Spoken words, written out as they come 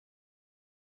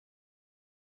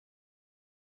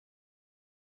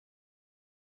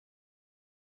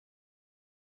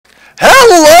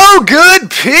Hello, good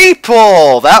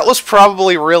people! That was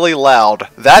probably really loud.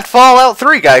 That Fallout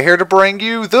 3 guy here to bring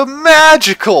you the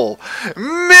magical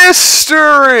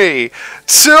mystery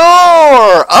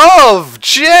tour of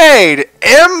Jade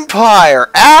Empire.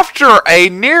 After a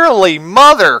nearly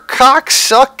mother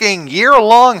cocksucking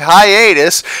year-long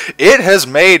hiatus, it has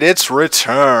made its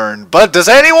return. But does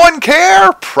anyone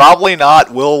care? Probably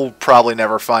not. We'll probably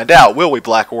never find out, will we,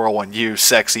 Black Whirlwind, you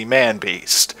sexy man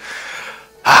beast?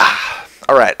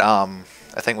 Alright, I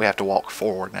think we have to walk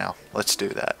forward now. Let's do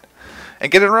that.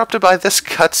 And get interrupted by this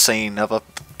cutscene of a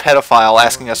pedophile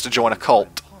asking us to join a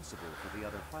cult.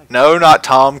 No, not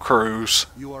Tom Cruise.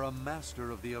 You are a master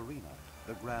of the arena,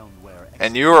 the ground where...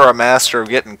 And you are a master of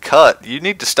getting cut. You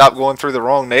need to stop going through the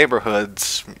wrong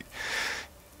neighborhoods.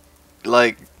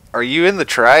 Like, are you in the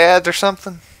triads or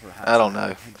something? I don't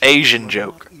know. Asian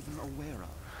joke.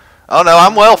 Oh no,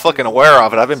 I'm well fucking aware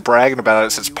of it. I've been bragging about it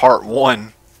since part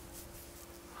 1.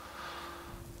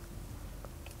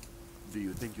 Do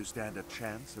you think you stand a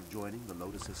chance of joining the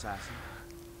Lotus Assassin?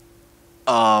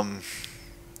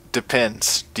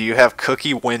 Depends. Do you have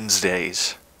Cookie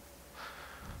Wednesdays?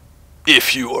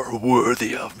 If you are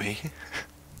worthy of me.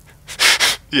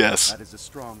 Yes. That is a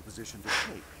strong position to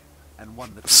take, and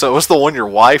one that... So was the one your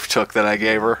wife took that I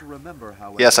gave her.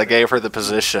 Yes, I gave her the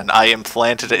position. I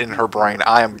implanted it in her brain.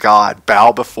 I am God.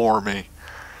 Bow before me.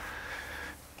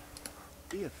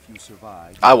 If you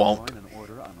survive, I won't. join an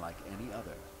order unlike any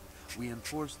other. We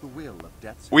enforce the will of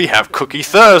Death's... We have Cookie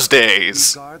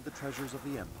Thursdays. We guard the treasures of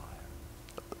the Empire.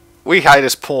 We hide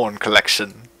his porn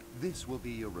collection. This will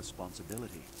be your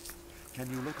responsibility. Can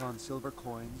you look on silver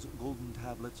coins, golden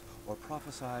tablets, or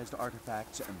prophesized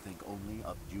artifacts and think only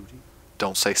of duty?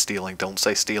 Don't say stealing, don't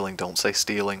say stealing, don't say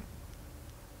stealing.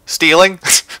 Stealing?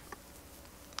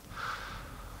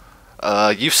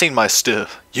 You've seen my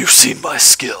You've seen my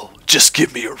skill. Just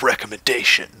give me a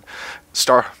recommendation.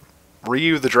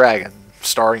 Ryu the Dragon,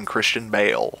 starring Christian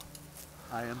Bale.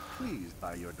 I am pleased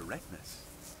by your directness.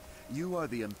 You are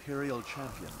the Imperial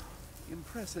Champion.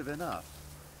 Impressive enough.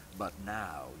 But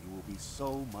now you will be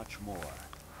so much more.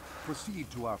 Proceed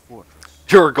to our fortress.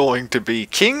 You're going to be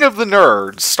King of the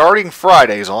Nerds, starting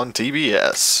Fridays on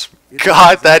TBS.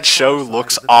 God, that show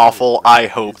looks awful. I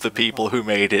hope the people who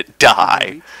made it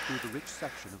die. Through the rich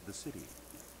section of the city.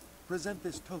 Present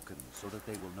this token so that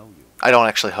they will know you. I don't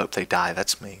actually hope they die.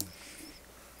 That's mean.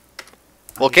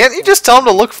 Well, can't you just tell them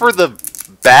to look for the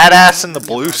badass in the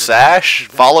blue sash,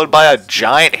 followed by a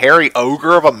giant hairy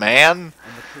ogre of a man?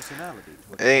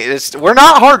 We're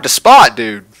not hard to spot,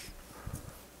 dude.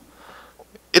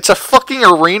 It's a fucking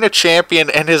arena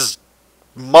champion and his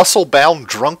muscle-bound,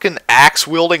 drunken,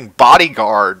 axe-wielding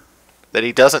bodyguard that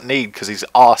he doesn't need because he's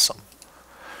awesome.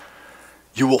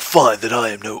 You will find that I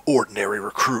am no ordinary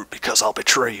recruit because I'll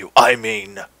betray you. I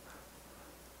mean,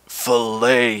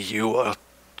 fillet you a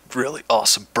really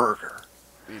awesome burger.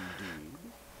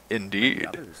 Indeed.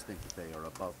 Others think that they are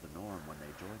above the norm when they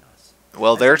join us.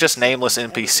 Well, they're just nameless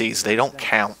NPCs. They don't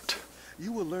count.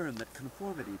 You will learn that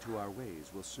conformity to our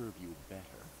ways will serve you better.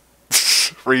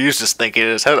 Ryu's just thinking in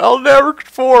his head, I'll never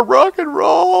conform, rock and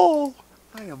roll.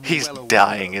 He's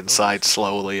dying inside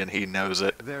slowly, and he knows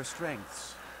it. Their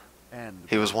strengths and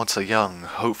he was once a young,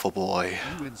 hopeful boy,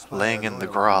 laying in the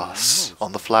grass,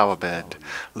 on the flower bed,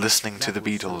 listening to the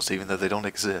Beatles, even though they don't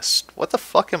exist. What the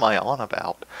fuck am I on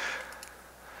about?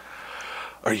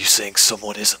 Are you saying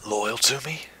someone isn't loyal to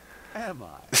me? Am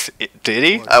I? Did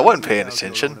he? I wasn't paying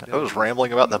attention. I was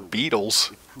rambling about the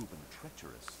Beatles.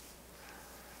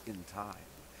 In time,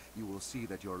 you will see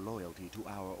that your loyalty to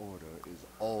our order is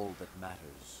all that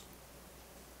matters.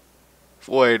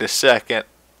 Wait a second.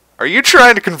 Are you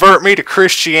trying to convert me to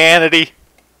Christianity?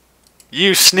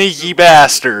 You sneaky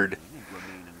bastard.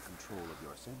 Remain in control of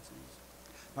your senses.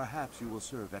 Perhaps you will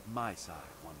serve at my side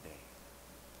one day.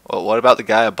 Well, what about the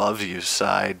guy above you's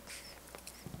side?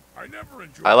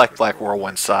 I like Black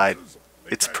Whirlwind's side.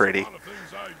 It's pretty.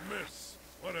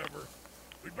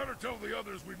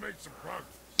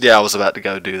 Yeah, I was about to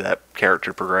go do that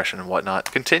character progression and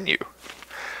whatnot. Continue.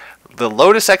 The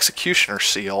Lotus Executioner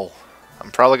seal. I'm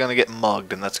probably going to get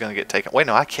mugged and that's going to get taken. Wait,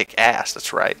 no, I kick ass.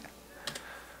 That's right.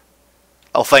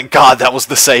 Oh, thank God that was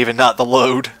the save and not the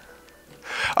load.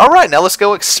 Alright, now let's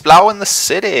go exploring the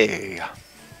city.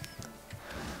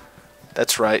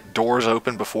 That's right. Doors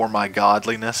open before my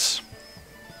godliness.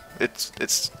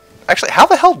 It's... Actually, how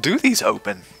the hell do these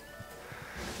open?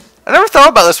 I never thought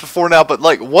about this before now, but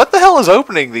like, what the hell is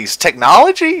opening these?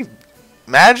 Technology?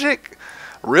 Magic?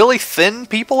 Really thin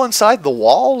people inside the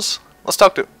walls? Let's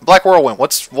talk to Black Whirlwind.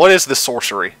 What is this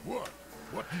sorcery? What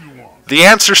do you want? The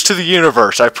answers to the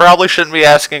universe. I probably shouldn't be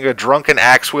asking a drunken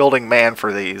axe-wielding man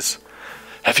for these.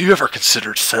 Have you ever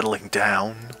considered settling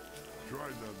down? Tried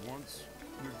that once,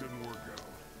 and it didn't work out.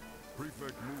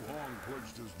 Prefect Mu Hong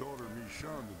pledged his daughter Mishan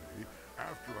to me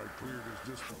after I cleared his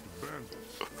district of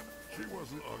bandits. She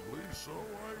wasn't ugly, so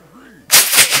I agreed.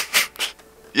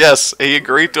 Yes, he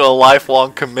agreed to a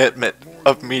lifelong commitment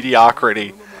of mediocrity.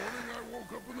 In the morning, I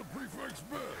woke up in the prefect's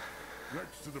bed,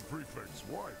 next to the prefect's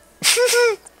wife.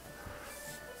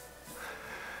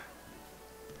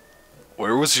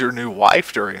 Where was your new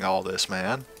wife during all this,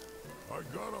 man? I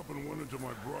got up and went into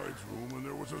my bride's room, and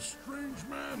there was a strange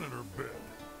man in her bed.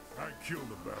 I killed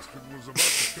the bastard and was about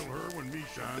to kill her when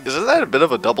Mishan... Isn't that a bit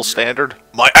of a double standard?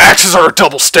 My axes are a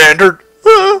double standard!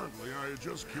 Apparently, I had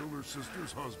just killed her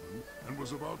sister's husband and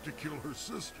was about to kill her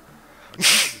sister. I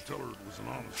tried to tell her it was an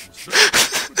honest mistake, but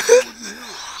she wouldn't hear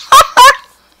it.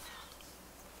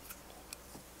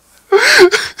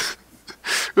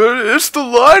 It's the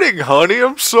lighting, honey.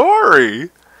 I'm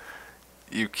sorry.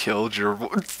 You killed your...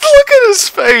 Look at his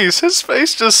face. His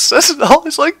face just says it all.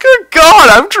 He's like, good God,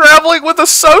 I'm traveling with a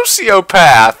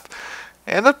sociopath.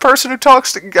 And a person who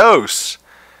talks to ghosts.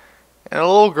 And a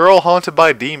little girl haunted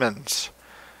by demons.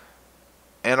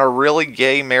 And a really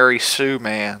gay Mary Sue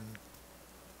man.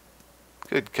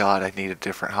 Good God, I need a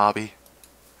different hobby.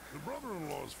 The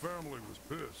brother-in-law's family was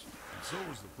pissed, and so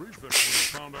was the prefect when he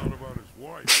found out about his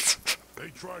wife. They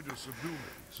tried to subdue me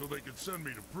so they could send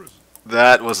me to prison.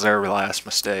 That was their last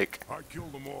mistake. I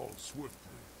killed them all swiftly.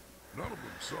 None of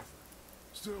them suffered.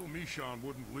 Still, Mishan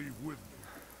wouldn't leave with me.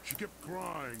 She kept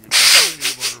crying and complaining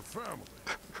about her family.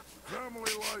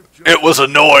 Family life just... It was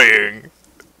annoying.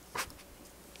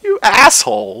 You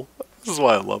asshole. This is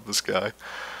why I love this guy.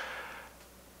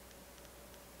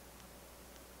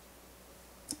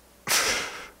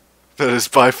 That is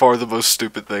by far the most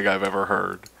stupid thing I've ever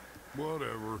heard.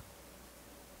 Whatever.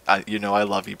 You know I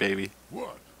love you, baby.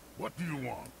 What? What do you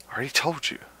want? I already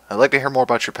told you. I'd like to hear more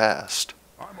about your past.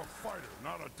 I'm a fighter,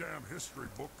 not a damn history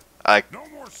book. I No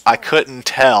more couldn't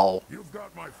tell. You've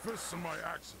got my fists and my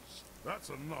axes. That's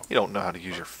enough. You don't know how to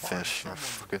use your Find fists. You're a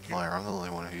someone to fucking kill. liar. I'm the only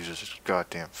one who uses his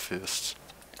goddamn fists.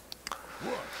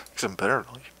 What? Because I'm better than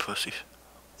all you pussies.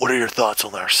 What are your thoughts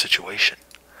on our situation?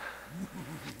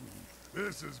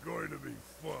 This is going to be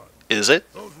fun. Is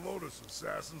it? Those Lotus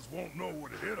assassins won't know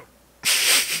what hit them.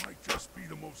 It might just be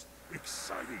the most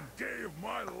exciting day of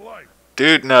my life.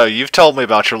 Dude, no, you've told me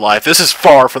about your life. This is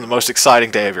far from the most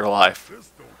exciting day of your life.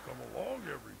 This don't come along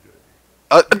every day.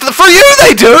 For you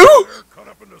they do! They're cut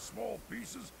up into small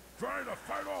pieces, trying to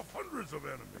fight off hundreds of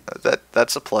enemies.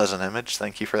 That's a pleasant image.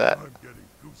 Thank you for that. I'm getting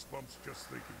goosebumps just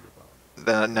thinking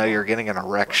about it. No, you're getting an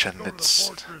erection. Let's go to the It's...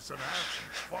 fortress and have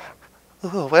some fun.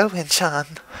 Oh, well,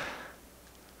 Winchan.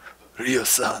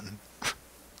 Ryo-san.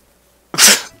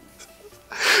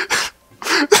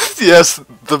 Yes,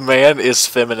 the man is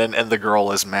feminine and the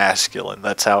girl is masculine.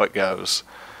 That's how it goes.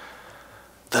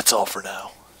 That's all for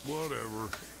now. Whatever.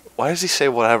 Why does he say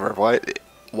whatever?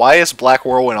 Why is Black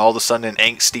Whirlwind all of a sudden an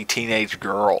angsty teenage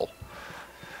girl?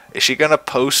 Is she gonna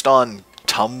post on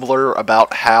Tumblr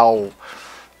about how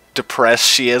depressed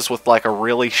she is with like a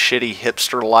really shitty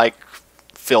hipster-like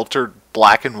filtered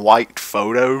black and white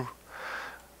photo?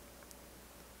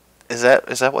 Is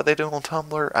that what they do on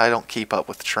Tumblr? I don't keep up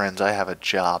with trends. I have a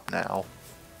job now.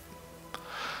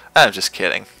 I'm just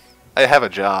kidding. I have a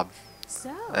job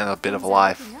and a bit of a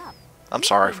life. I'm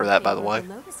sorry for that, by the way.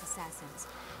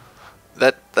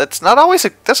 That's not always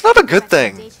that's not a good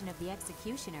thing.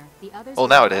 Well,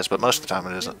 now it is, but most of the time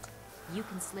it isn't. You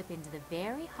can slip into the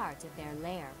very heart of their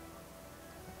lair.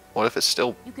 What if it's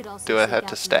still... Do I have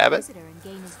to stab it? And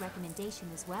gain his recommendation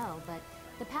as well, but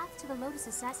the path to the Lotus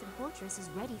Assassin Fortress is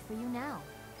ready for you now.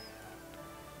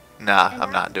 Nah,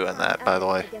 I'm not doing that, by the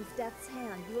way. Against Death's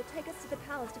hand, you will take us to the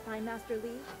palace to find Master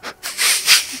Li.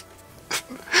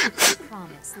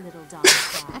 Promise, little dog.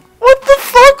 What the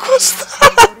fuck was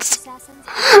that?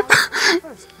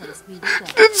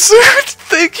 Did Zoot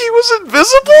think he was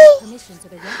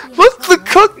invisible? Look, the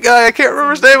cook guy, I can't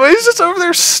remember his name, but he's just over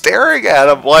there staring at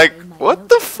him like, what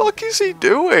the fuck is he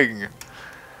doing?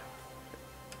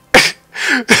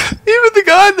 Even the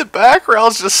guy in the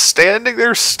background's just standing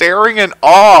there staring in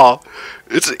awe.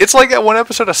 It's like that one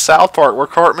episode of South Park where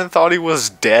Cartman thought he was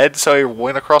dead, so he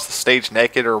went across the stage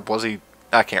naked, or was he...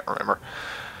 I can't remember.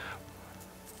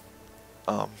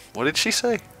 What did she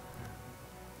say?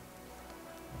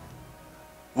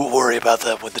 We'll worry about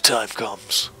that when the time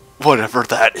comes. Whatever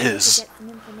that is. Get some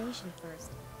information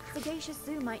first. Sagacious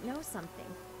Zoo might know something.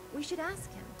 We should ask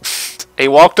him. He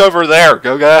walked over there.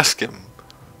 Go ask him.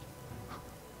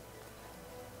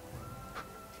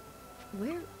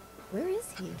 Where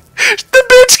is he? The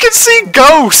bitch can see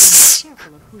ghosts!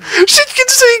 She can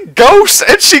see ghosts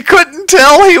and she couldn't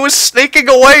tell he was sneaking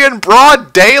away in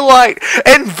broad daylight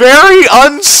and very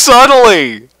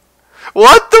unsubtly.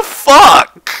 What the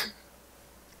fuck?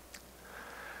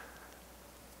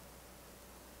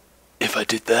 If I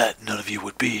did that, none of you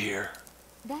would be here.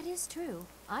 That is true.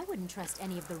 I wouldn't trust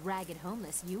any of the ragged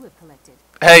homeless you have collected.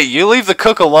 Hey, you leave the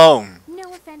cook alone.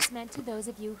 No offense meant to those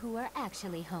of you who are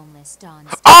actually homeless, Dawn.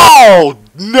 Oh,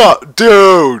 no,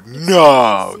 dude,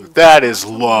 no. That is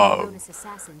low.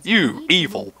 You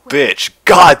evil bitch.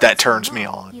 God, that turns me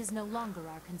on. He is no longer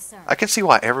our concern. I can see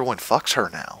why everyone fucks her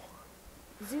now.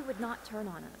 Zoo would not turn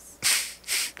on us.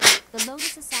 The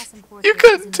Lotus Assassin Fortress You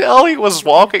couldn't tell he was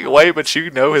walking away, but you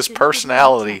know his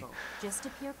personality. Just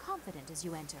appear confident as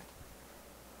you enter.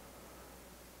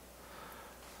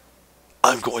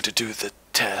 I'm going to do the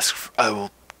task. I will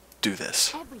do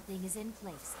this. Everything is in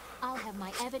place. I'll have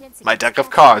my evidence. My deck of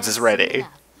cards is ready.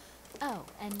 Oh,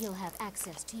 and you'll have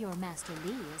access to your Master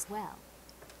Li as well.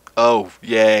 Oh,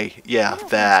 yay. Yeah, I don't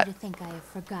that. want you to think I have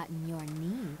forgotten your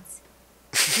needs.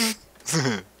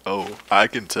 Oh, I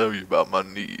can tell you about my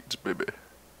needs, baby.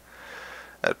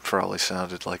 That probably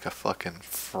sounded like a fucking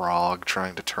frog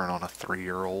trying to turn on a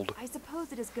 3-year-old. I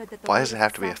suppose it is good that the Why does it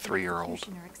have to be a Lotus 3-year-old?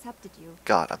 executioner accepted you.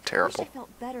 God, I'm I wish terrible. I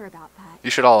felt better about that.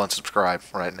 You should all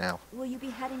unsubscribe right now. Will you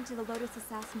be heading to the Lotus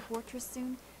Assassin Fortress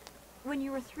soon? When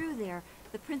you are through there,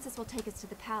 the princess will take us to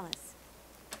the palace.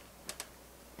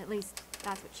 At least,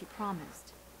 that's what she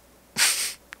promised.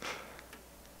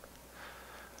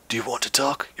 Do you want to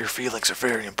talk? Your feelings are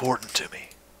very important to me.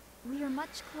 We are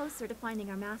much closer to finding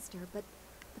our master, but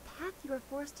the path you are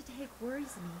forced to take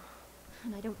worries me.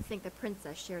 And I don't think the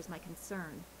princess shares my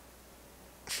concern.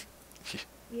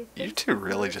 We have You faced two the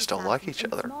really Lotus just don't like Assassins each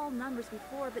in other. small numbers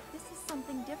before, but this is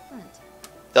something different.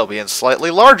 They'll be in slightly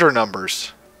larger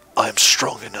numbers. I am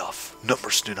strong enough.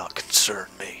 Numbers do not concern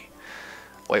me.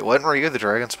 Wait, wasn't Ryu the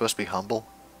dragon supposed to be humble?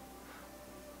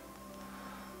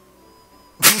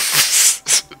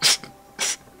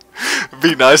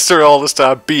 Be nice to her all this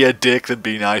time. Be a dick, then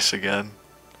be nice again.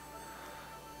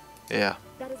 Yeah.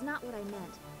 That is not what I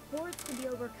meant. Hordes can be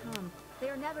overcome. They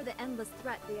are never the endless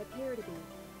threat they appear to be.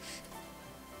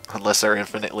 Unless they're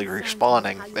infinitely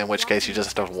respawning, in which case you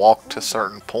just have to walk to a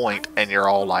certain point and you're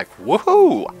all like,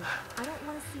 woohoo! I don't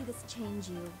want to see this change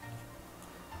you.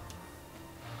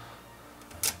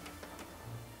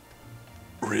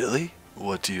 Really?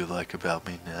 What do you like about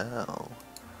me now?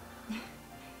 You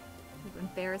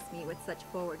embarrass me with such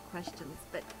forward questions,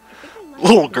 but I think I like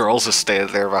Little this girls one. just stand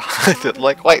there behind it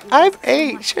like, wait, I'm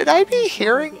 8. Should I be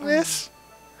hearing this?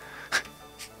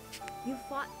 You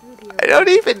fought through the I don't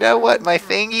even know what my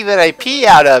thingy that I pee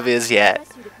out of is yet.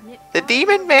 The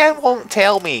demon man won't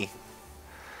tell me.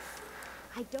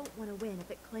 I don't want to win if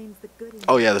it claims the good in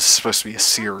Oh you. yeah, this is supposed to be a The fact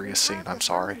serious we scene, have I'm the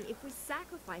sorry. ability If we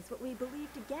sacrifice what we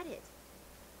believe to get it.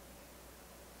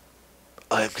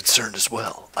 I am concerned as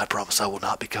well. I promise I will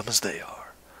not become as they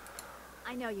are.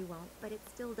 I know you won't, but it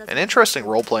still doesn't. An interesting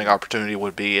role-playing opportunity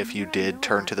would be if you did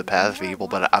turn to the path of evil,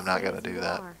 but I'm not going to do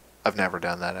that. I've never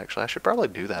done that, actually. I should probably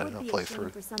do that in a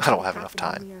playthrough. I don't have enough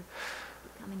time.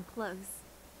 Becoming close.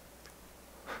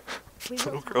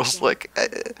 Little girl's like,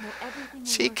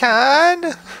 she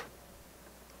can.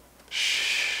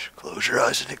 Shh, close your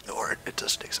eyes and ignore it. It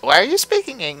doesn't exist. Why are you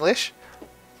speaking English?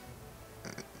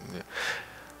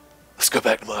 Let's go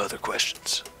back to my other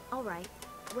questions. All right.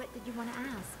 What did you want to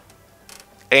ask?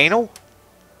 Anal?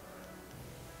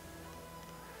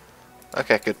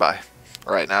 Okay, goodbye.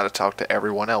 Alright, now to talk to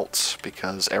everyone else,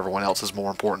 because everyone else is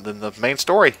more important than the main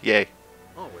story. Yay.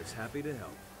 Always happy to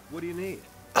help. What do you need?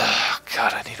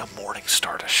 God, I need a morning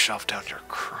star to shove down your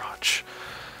crotch.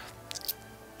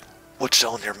 What's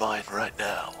on your mind right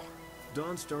now?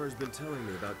 Dawnstar has been telling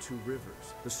me about 2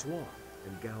 rivers, the Swamp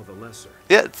and Gal the Lesser.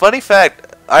 Yeah, funny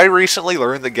fact, I recently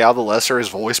learned that Gal the Lesser is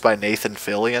voiced by Nathan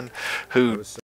Fillion, who